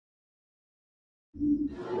Hi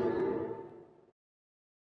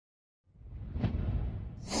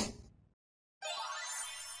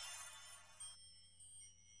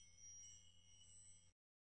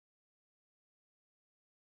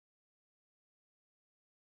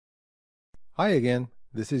again,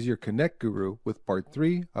 this is your Connect Guru with part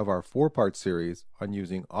 3 of our 4-part series on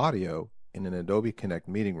using audio in an Adobe Connect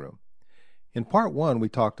meeting room. In part 1, we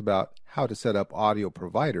talked about how to set up audio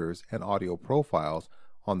providers and audio profiles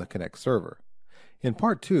on the Connect server. In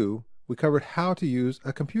part 2, we covered how to use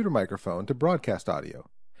a computer microphone to broadcast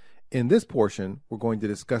audio. In this portion, we're going to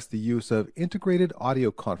discuss the use of integrated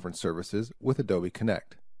audio conference services with Adobe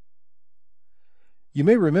Connect. You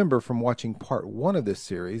may remember from watching part 1 of this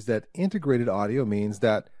series that integrated audio means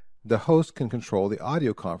that the host can control the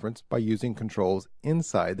audio conference by using controls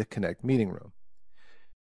inside the Connect meeting room.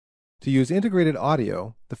 To use integrated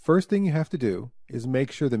audio, the first thing you have to do is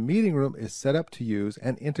make sure the meeting room is set up to use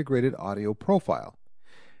an integrated audio profile.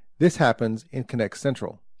 This happens in Connect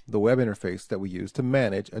Central, the web interface that we use to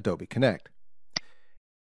manage Adobe Connect.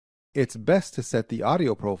 It's best to set the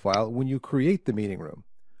audio profile when you create the meeting room,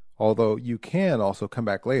 although you can also come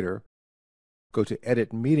back later, go to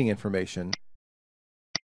Edit Meeting Information,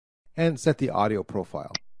 and set the audio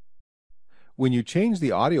profile. When you change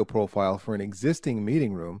the audio profile for an existing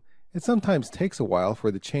meeting room, it sometimes takes a while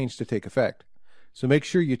for the change to take effect, so make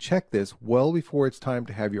sure you check this well before it's time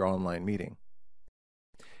to have your online meeting.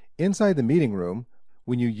 Inside the meeting room,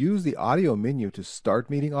 when you use the audio menu to start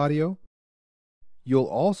meeting audio, you'll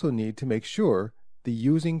also need to make sure the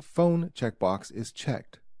Using Phone checkbox is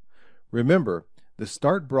checked. Remember, the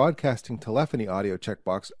Start Broadcasting Telephony audio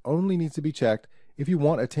checkbox only needs to be checked if you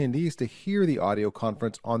want attendees to hear the audio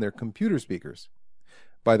conference on their computer speakers.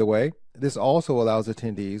 By the way, this also allows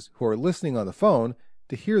attendees who are listening on the phone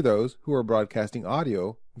to hear those who are broadcasting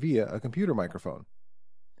audio via a computer microphone.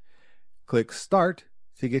 Click Start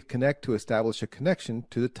to get Connect to establish a connection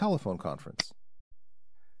to the telephone conference.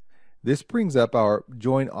 This brings up our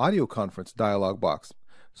Join Audio Conference dialog box,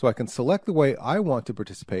 so I can select the way I want to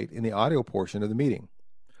participate in the audio portion of the meeting.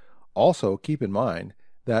 Also, keep in mind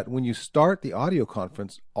that when you start the audio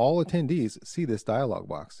conference, all attendees see this dialog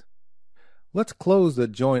box. Let's close the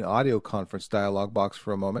Join Audio Conference dialog box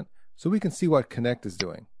for a moment so we can see what Connect is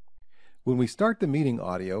doing. When we start the meeting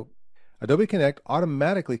audio, Adobe Connect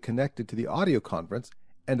automatically connected to the audio conference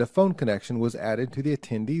and a phone connection was added to the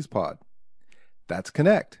attendees pod. That's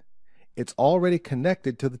Connect. It's already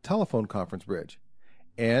connected to the telephone conference bridge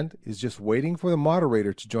and is just waiting for the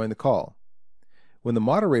moderator to join the call. When the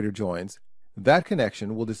moderator joins, that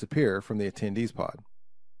connection will disappear from the attendees pod.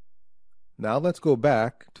 Now let's go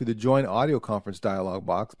back to the Join Audio Conference dialog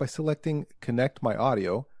box by selecting Connect My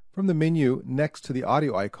Audio from the menu next to the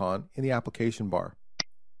audio icon in the application bar.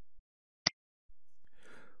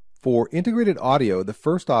 For integrated audio, the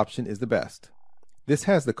first option is the best. This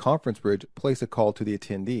has the conference bridge place a call to the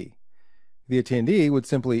attendee. The attendee would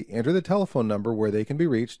simply enter the telephone number where they can be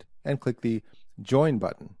reached and click the Join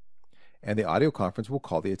button, and the audio conference will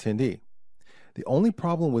call the attendee. The only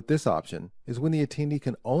problem with this option is when the attendee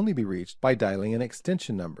can only be reached by dialing an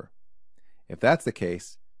extension number. If that's the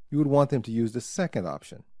case, you would want them to use the second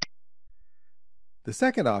option. The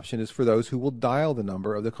second option is for those who will dial the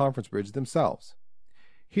number of the conference bridge themselves.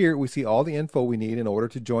 Here we see all the info we need in order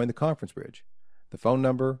to join the conference bridge: the phone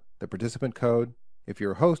number, the participant code. If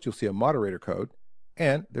you're a host, you'll see a moderator code,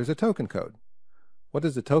 and there's a token code. What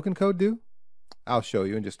does the token code do? I'll show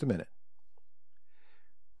you in just a minute.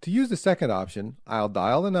 To use the second option, I'll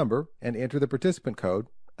dial the number and enter the participant code,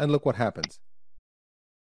 and look what happens.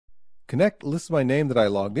 Connect lists my name that I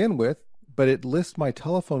logged in with, but it lists my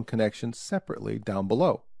telephone connection separately down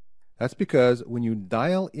below. That's because when you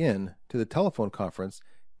dial in to the telephone conference,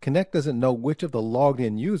 Connect doesn't know which of the logged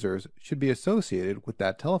in users should be associated with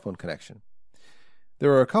that telephone connection.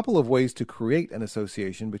 There are a couple of ways to create an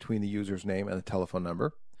association between the user's name and the telephone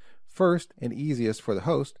number. First, and easiest for the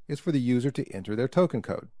host, is for the user to enter their token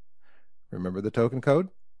code. Remember the token code?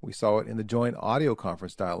 We saw it in the Join Audio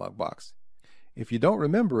Conference dialog box. If you don't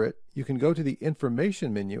remember it, you can go to the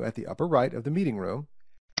Information menu at the upper right of the meeting room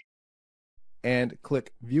and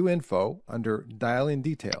click View Info under Dial in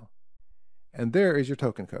Detail. And there is your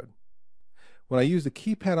token code. When I use the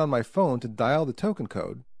keypad on my phone to dial the token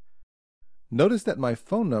code, notice that my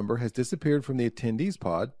phone number has disappeared from the attendees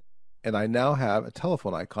pod, and I now have a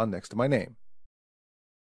telephone icon next to my name.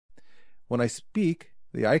 When I speak,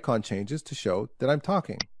 the icon changes to show that I'm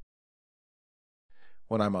talking.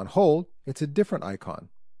 When I'm on hold, it's a different icon.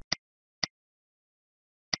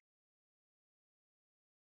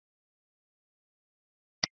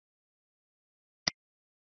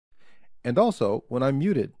 And also when I'm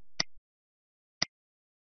muted.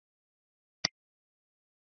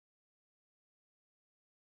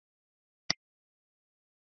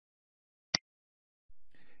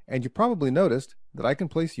 And you probably noticed that I can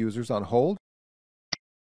place users on hold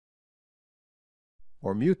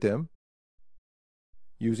or mute them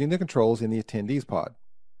using the controls in the attendees pod.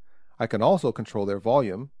 I can also control their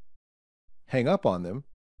volume, hang up on them,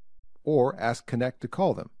 or ask Connect to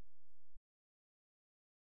call them.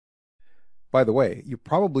 By the way, you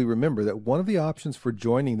probably remember that one of the options for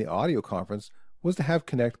joining the audio conference was to have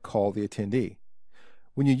Connect call the attendee.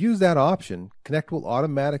 When you use that option, Connect will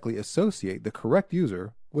automatically associate the correct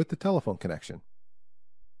user with the telephone connection.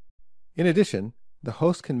 In addition, the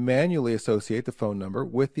host can manually associate the phone number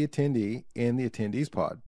with the attendee in the attendees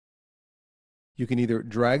pod. You can either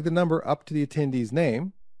drag the number up to the attendee's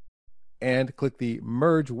name and click the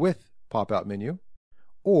Merge With pop-out menu,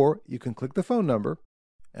 or you can click the phone number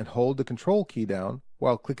and hold the Control key down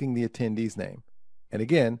while clicking the attendee's name. And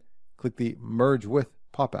again, click the Merge With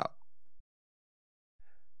pop-out.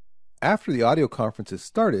 After the audio conference is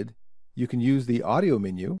started, you can use the audio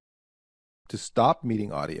menu to stop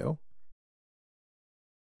meeting audio,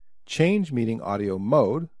 change meeting audio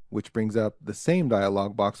mode, which brings up the same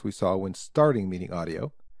dialog box we saw when starting meeting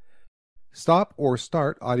audio, stop or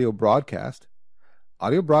start audio broadcast.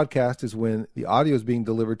 Audio broadcast is when the audio is being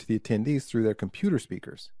delivered to the attendees through their computer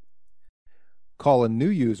speakers. Call a new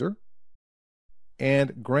user,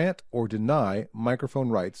 and grant or deny microphone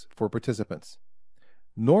rights for participants.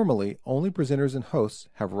 Normally, only presenters and hosts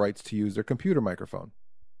have rights to use their computer microphone.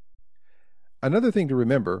 Another thing to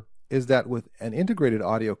remember is that with an integrated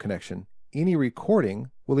audio connection, any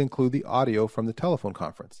recording will include the audio from the telephone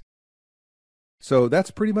conference. So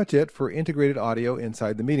that's pretty much it for integrated audio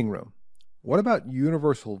inside the meeting room. What about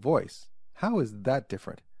universal voice? How is that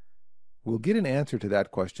different? We'll get an answer to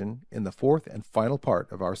that question in the fourth and final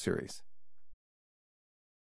part of our series.